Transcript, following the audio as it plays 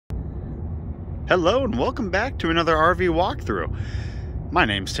Hello and welcome back to another RV walkthrough. My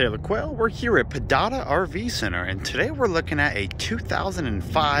name's Taylor Quayle. We're here at Padada RV Center, and today we're looking at a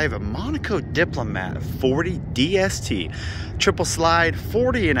 2005 Monaco Diplomat 40DST. Triple slide,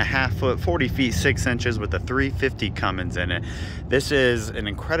 40.5 foot, 40 feet 6 inches with a 350 Cummins in it. This is an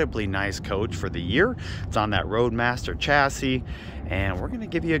incredibly nice coach for the year. It's on that Roadmaster chassis, and we're going to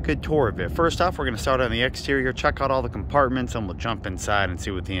give you a good tour of it. First off, we're going to start on the exterior, check out all the compartments, and we'll jump inside and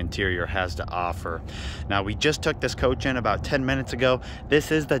see what the interior has to offer. Now, we just took this coach in about 10 minutes ago.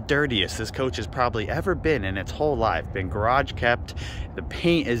 This is the dirtiest this coach has probably ever been in its whole life. Been garage kept. The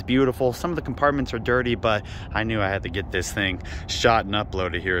paint is beautiful. Some of the compartments are dirty, but I knew I had to get this thing shot and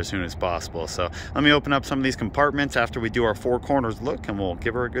uploaded here as soon as possible. So let me open up some of these compartments after we do our four corners look, and we'll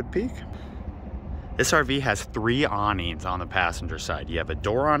give her a good peek. This RV has 3 awnings on the passenger side. You have a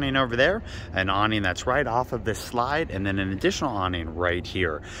door awning over there, an awning that's right off of this slide, and then an additional awning right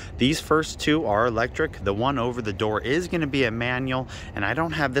here. These first 2 are electric. The one over the door is going to be a manual, and I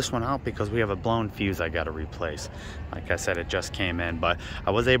don't have this one out because we have a blown fuse I got to replace. Like I said, it just came in, but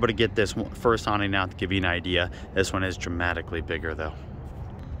I was able to get this first awning out to give you an idea. This one is dramatically bigger though.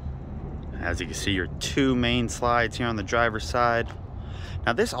 As you can see, your 2 main slides here on the driver's side.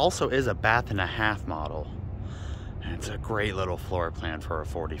 Now this also is a 1.5 bath model, and it's a great little floor plan for a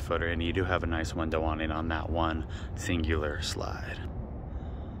 40 footer, and you do have a nice window awning on that one singular slide.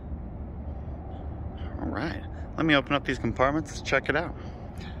 All right, let me open up these compartments, let's check it out.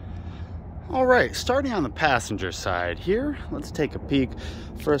 All right, starting on the passenger side here, let's take a peek.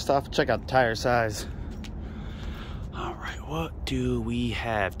 First off, check out the tire size. All right, what do we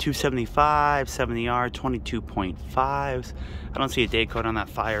have? 275, 70R, 22.5s. I don't see a day code on that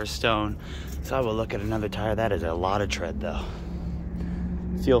Firestone, so I will look at another tire. That is a lot of tread though.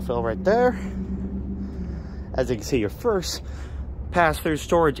 Fuel fill right there. As you can see, your first pass-through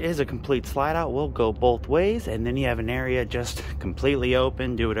storage is a complete slide out. Will go both ways, and then you have an area just completely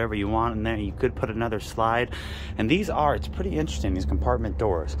open. Do whatever you want in there. You could put another slide. And these are, it's pretty interesting, these compartment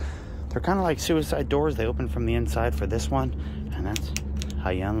doors. They're kind of like suicide doors. They open from the inside for this one, and that's how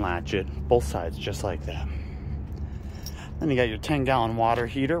you unlatch it. Both sides just like that. Then you got your 10-gallon water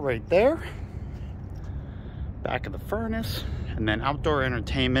heater right there. Back of the furnace, and then outdoor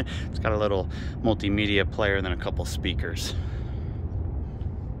entertainment. It's got a little multimedia player and then a couple speakers.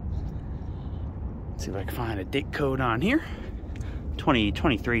 Let's see if I can find a date code on here.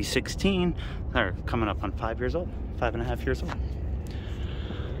 2023-16. They're coming up on 5 years old, 5.5 years old.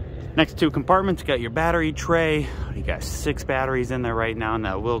 Next 2 compartments, you got your battery tray. You got 6 batteries in there right now, and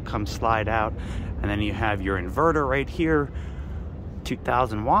that will come slide out. And then you have your inverter right here,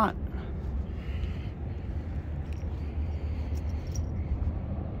 2000 watt.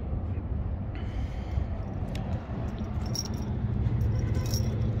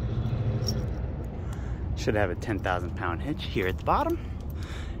 Should have a 10,000 pound hitch here at the bottom,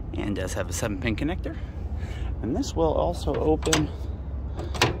 and does have a 7-pin connector. And this will also open.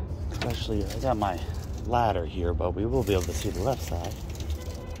 Especially, I got my ladder here, but we will be able to see the left side.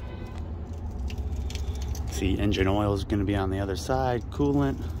 See, engine oil is going to be on the other side,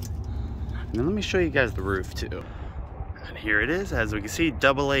 coolant. And then let me show you guys the roof too. And here it is, as we can see,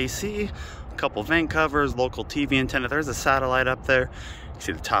 double AC, a couple vent covers, local TV antenna. There's a satellite up there. You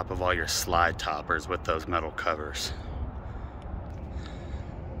see the top of all your slide toppers with those metal covers.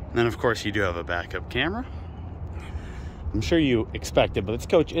 And then of course you do have a backup camera. I'm sure you expected, but this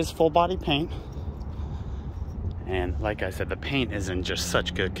coach is full body paint. And like I said, the paint is in just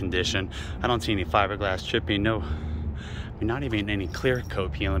such good condition. I don't see any fiberglass chipping, no, I mean, not even any clear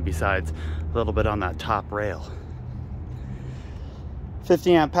coat peeling besides a little bit on that top rail.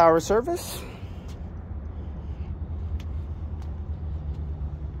 50 amp power service.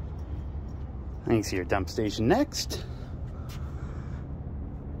 And you see your dump station next.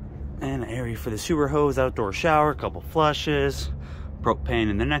 And an area for the sewer hose, outdoor shower, a couple flushes,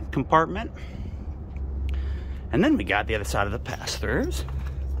 propane in the next compartment. And then we got the other side of the pass-throughs.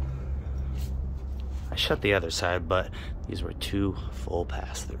 I shut the other side, but these were 2 full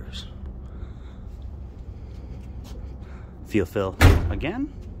pass-throughs. Fuel fill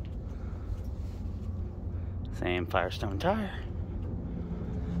again. Same Firestone tire.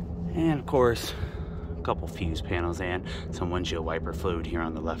 And of course, a couple fuse panels and some windshield wiper fluid here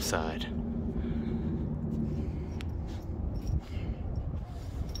on the left side.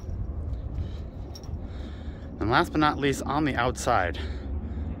 And last but not least, on the outside,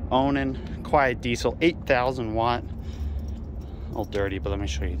 Onan quiet diesel, 8,000 watt. A little dirty, but let me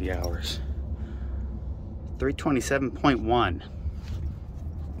show you the hours. 327.1.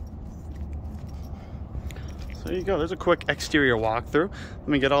 So there you go, there's a quick exterior walkthrough. Let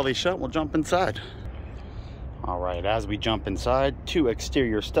me get all these shut, we'll jump inside. All right, as we jump inside, 2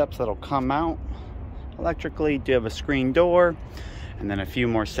 exterior steps that'll come out electrically. Do have a screen door, and then a few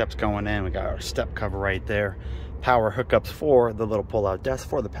more steps going in. We got our step cover right there. Power hookups for the little pull-out desk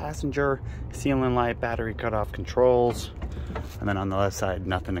for the passenger, ceiling light, battery cutoff controls, and then on the left side,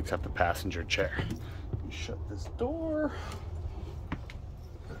 nothing except the passenger chair. Shut this door.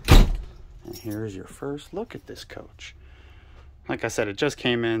 And here's your first look at this coach. Like I said, it just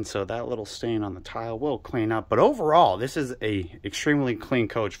came in, so that little stain on the tile will clean up. But overall, this is a extremely clean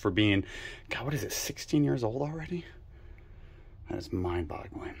coach for being, God, what is it, 16 years old already? That is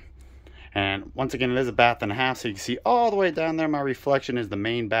mind-boggling. And once again, it is a bath and a half, so you can see all the way down there, my reflection is the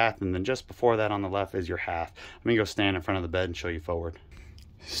main bath, and then just before that on the left is your half. Let me go stand in front of the bed and show you forward.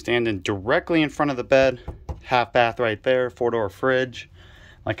 Standing directly in front of the bed, half bath right there, 4-door fridge.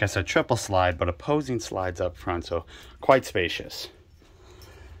 Like I said, triple slide, but opposing slides up front, so quite spacious.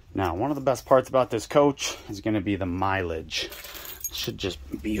 Now, one of the best parts about this coach is going to be the mileage. It should just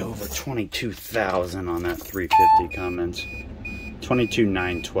be over 22,000 on that 350 Cummins.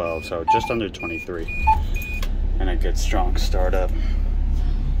 22,912, so just under 23. And a good strong startup.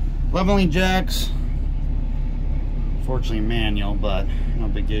 Leveling jacks. Fortunately manual, but no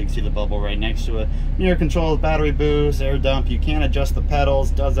big deal. You can see the bubble right next to it. Mirror controls, battery boost, air dump. You can adjust the pedals.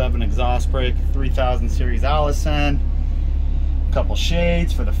 Does have an exhaust brake, 3000 series Allison. A couple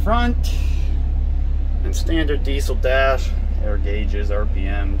shades for the front. And standard diesel dash, air gauges,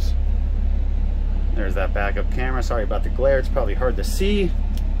 RPMs. There's that backup camera. Sorry about the glare, it's probably hard to see.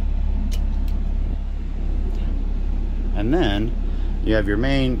 And then you have your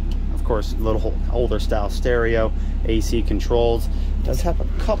main, of course, little older style stereo, AC controls. It does have a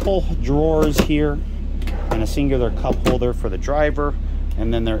couple drawers here and a singular cup holder for the driver.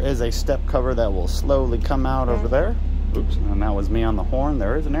 And then there is a step cover that will slowly come out over there. Oops, and that was me on the horn.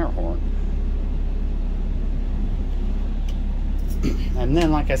 There is an air horn. And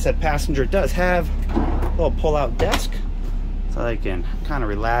then, like I said, passenger does have a little pull-out desk, so they can kind of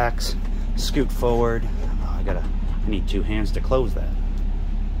relax, scoot forward. I need 2 hands to close that.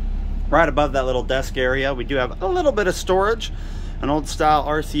 Right above that little desk area, we do have a little bit of storage, an old style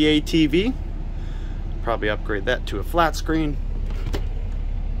RCA TV. Probably upgrade that to a flat screen.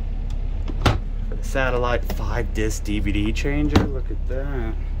 For the satellite, 5-disc DVD changer. Look at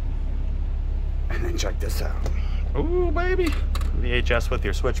that. And then check this out. Ooh, baby. VHS with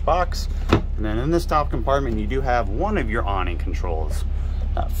your switch box. And then in this top compartment, you do have one of your awning controls,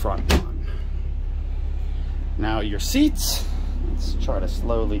 that front one. Now your seats, let's try to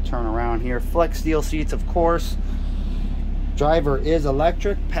slowly turn around here. Flex steel seats, of course. Driver is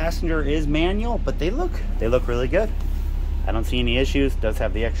electric, passenger is manual, but they look really good. I don't see any issues. Does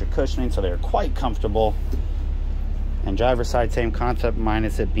have the extra cushioning, so they're quite comfortable. And driver side, same concept,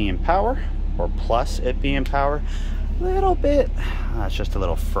 minus it being power, or plus it being power. Little bit, it's just a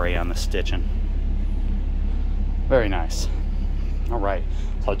little fray on the stitching. Very nice. All right,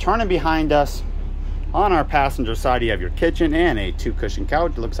 so turning behind us, on our passenger side, you have your kitchen and a 2-cushion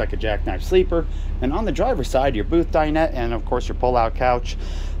couch. It looks like a jackknife sleeper. And on the driver's side, your booth dinette and of course your pull-out couch.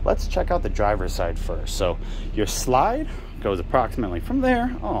 Let's check out the driver's side first. So your slide goes approximately from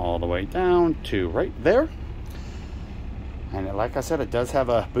there all the way down to right there. And like I said, it does have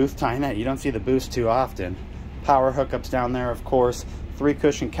a booth dinette. You don't see the booths too often. Power hookups down there, of course.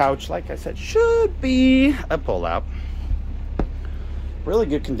 3-cushion couch, like I said, should be a pull-out. Really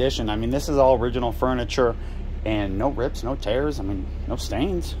good condition. I mean, this is all original furniture and no rips, no tears. I mean, no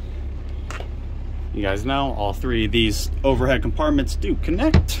stains. You guys know all 3 of these overhead compartments do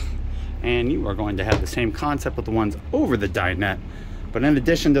connect, and you are going to have the same concept with the ones over the dinette. But in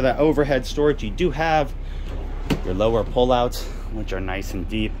addition to that overhead storage, you do have your lower pullouts, which are nice and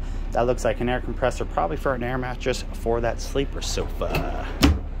deep. That looks like an air compressor, probably for an air mattress for that sleeper sofa.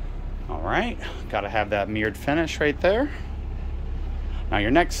 All right, gotta have that mirrored finish right there. Now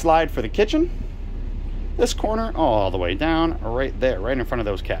your next slide for the kitchen, this corner all the way down, right there, right in front of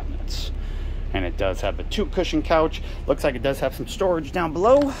those cabinets. And it does have the 2-cushion couch. Looks like it does have some storage down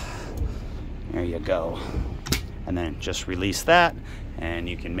below. There you go. And then just release that, and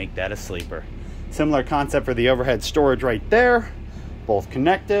you can make that a sleeper. Similar concept for the overhead storage right there. Both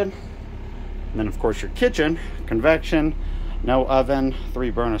connected. And then of course your kitchen, convection, no oven,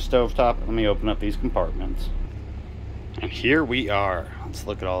 3-burner stovetop. Let me open up these compartments. And here we are. Let's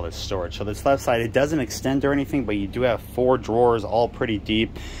look at all this storage. So this left side, it doesn't extend or anything, but you do have 4 drawers, all pretty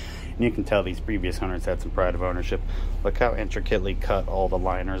deep. And you can tell these previous owners had some pride of ownership. Look how intricately cut all the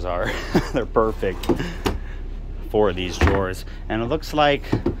liners are. They're perfect for these drawers. And it looks like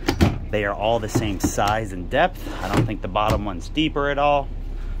They are all the same size and depth. I don't think the bottom one's deeper at all.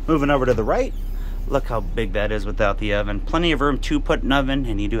 Moving over to the right, look how big that is without the oven. Plenty of room to put an oven,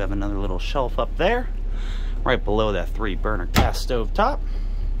 and you do have another little shelf up there, right below that 3-burner gas stove top.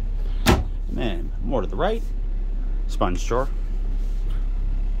 And then more to the right, sponge drawer.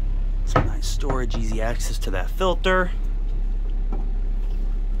 Some nice storage, easy access to that filter.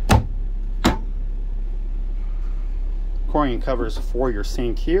 Corian covers for your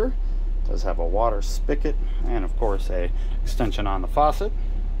sink here. Does have a water spigot and of course a extension on the faucet.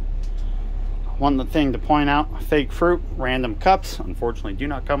 One thing to point out, fake fruit, random cups, unfortunately do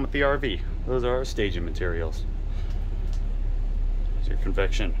not come with the RV. Those are our staging materials. There's your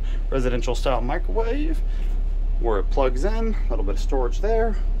convection residential style microwave where it plugs in, a little bit of storage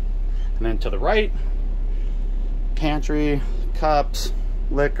there. And then to the right, pantry, cups,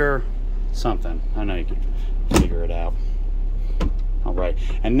 liquor, something. I know you can figure it out. All right,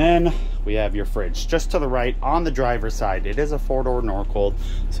 and then we have your fridge just to the right on the driver's side. It is a 4-door Norcold,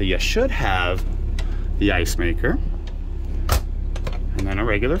 so you should have the ice maker, and then a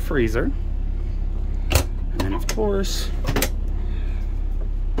regular freezer, and then of course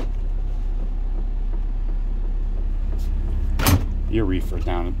your reefer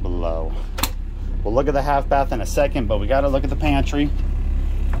down below. We'll look at the half bath in a second, but we got to look at the pantry,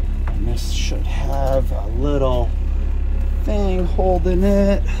 and this should have a little thing holding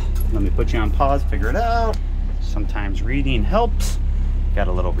it. Let me put you on pause, figure it out. Sometimes reading helps. Got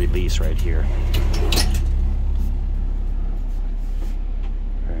a little release right here.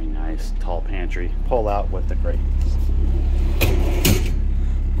 Very nice tall pantry. Pull out with the grates.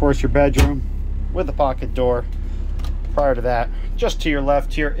 Of course, your bedroom with a pocket door. Prior to that, just to your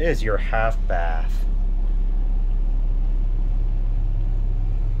left here is your half bath.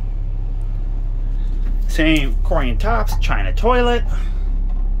 Same Corian tops, China toilet.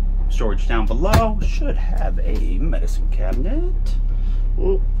 Storage down below. Should have a medicine cabinet.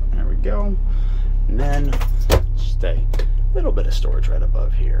 Ooh, there we go. And then just a little bit of storage right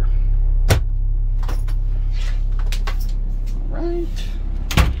above here. All right.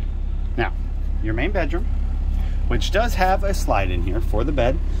 Now, your main bedroom, which does have a slide in here for the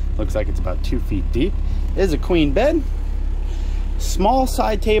bed. Looks like it's about 2 feet deep. It is a queen bed. Small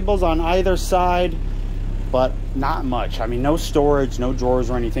side tables on either side, but not much. I mean, no storage, no drawers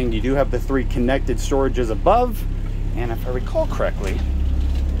or anything. You do have the 3 connected storages above, and if I recall correctly,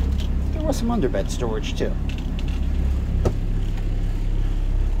 there was some underbed storage too.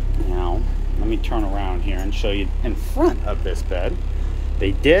 Now, let me turn around here and show you in front of this bed.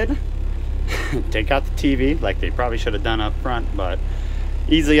 They did take out the TV, like they probably should have done up front, but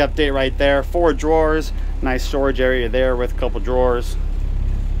easy update right there. 4 drawers, nice storage area there with a couple drawers.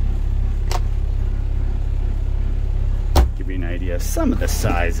 Give you an idea of some of the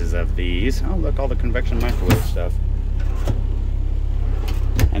sizes of these. Oh, look, all the convection microwave stuff.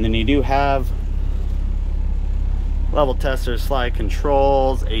 And then you do have level testers, slide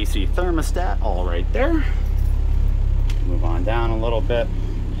controls, AC thermostat, all right there. Move on down a little bit.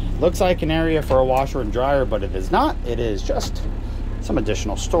 Looks like an area for a washer and dryer, but it is not. It is just some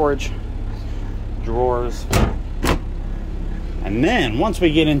additional storage, drawers. And then once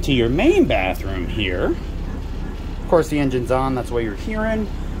we get into your main bathroom here, of course the engine's on, that's what you're hearing.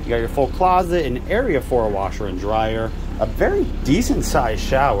 You got your full closet, an area for a washer and dryer, a very decent sized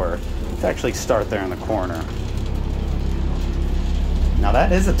shower. Let's actually start there in the corner. Now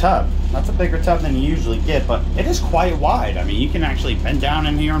that is a tub. That's a bigger tub than you usually get, but it is quite wide. I mean, you can actually bend down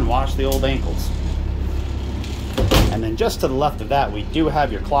in here and wash the old ankles. And then just to the left of that, we do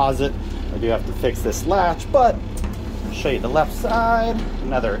have your closet. I do have to fix this latch, but I'll show you the left side.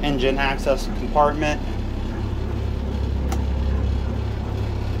 Another engine access compartment.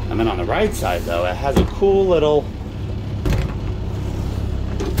 And then on the right side though, it has a cool little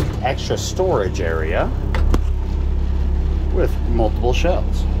extra storage area with multiple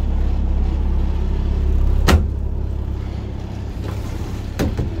shelves.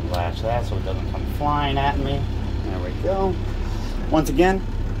 Latch that so it doesn't come flying at me. There we go. Once again,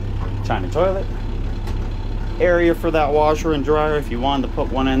 China toilet. Area for that washer and dryer if you wanted to put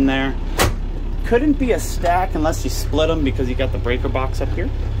one in there. Couldn't be a stack unless you split them because you got the breaker box up here.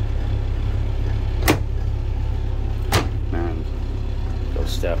 And go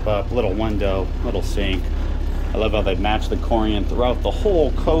step up, little window, little sink. I love how they match the Corian throughout the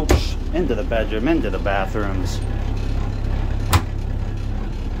whole coach, into the bedroom, into the bathrooms.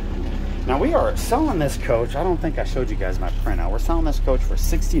 Now we are selling this coach. I don't think I showed you guys my printout. We're selling this coach for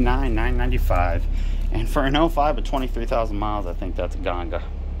 $69,995, and for an 05 with 23,000 miles, I think that's a ganga.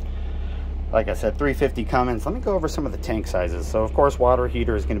 Like I said, 350 Cummins. Let me go over some of the tank sizes. So of course, water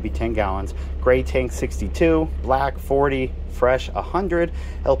heater is going to be 10 gallons. Gray tank 62, black 40, fresh 100.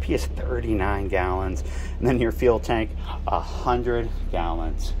 LP is 39 gallons. And then your fuel tank 100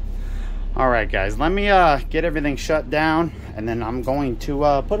 gallons. All right, guys, let me get everything shut down, and then I'm going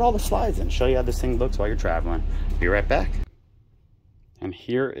to put all the slides in, show you how this thing looks while you're traveling. Be right back. And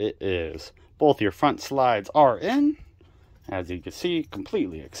here it is. Both your front slides are in. As you can see,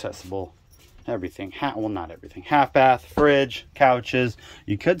 completely accessible. Everything, well, not everything. Half bath, fridge, couches.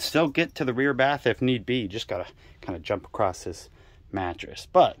 You could still get to the rear bath if need be. You just gotta kind of jump across this mattress,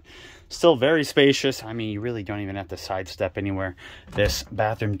 but still very spacious. I mean, you really don't even have to sidestep anywhere. This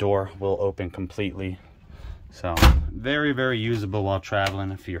bathroom door will open completely. So very, very usable while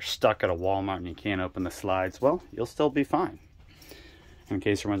traveling. If you're stuck at a Walmart and you can't open the slides, well, you'll still be fine. In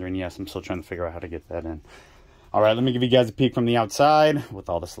case you're wondering, yes, I'm still trying to figure out how to get that in. All right, let me give you guys a peek from the outside with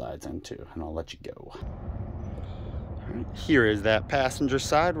all the slides in too, and I'll let you go. All right, here is that passenger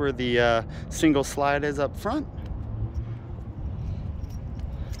side where the single slide is up front.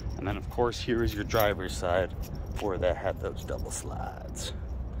 And then of course, here is your driver's side where they have those double slides.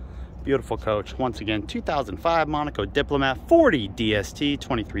 Beautiful coach. Once again, 2005 Monaco Diplomat 40DST,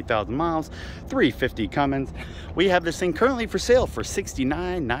 23,000 miles, 350 Cummins. We have this thing currently for sale for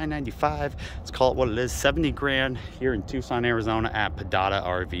 $69,995. Let's call it what it is, 70 grand here in Tucson, Arizona at Pedada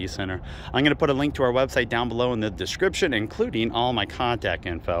RV Center. I'm going to put a link to our website down below in the description, including all my contact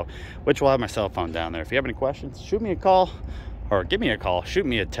info, which will have my cell phone down there. If you have any questions, shoot me a call. Or give me a call, shoot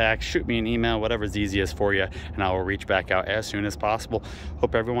me a text, shoot me an email, whatever's easiest for you, and I will reach back out as soon as possible.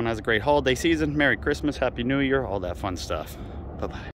 Hope everyone has a great holiday season. Merry Christmas, Happy New Year, all that fun stuff. Bye-bye.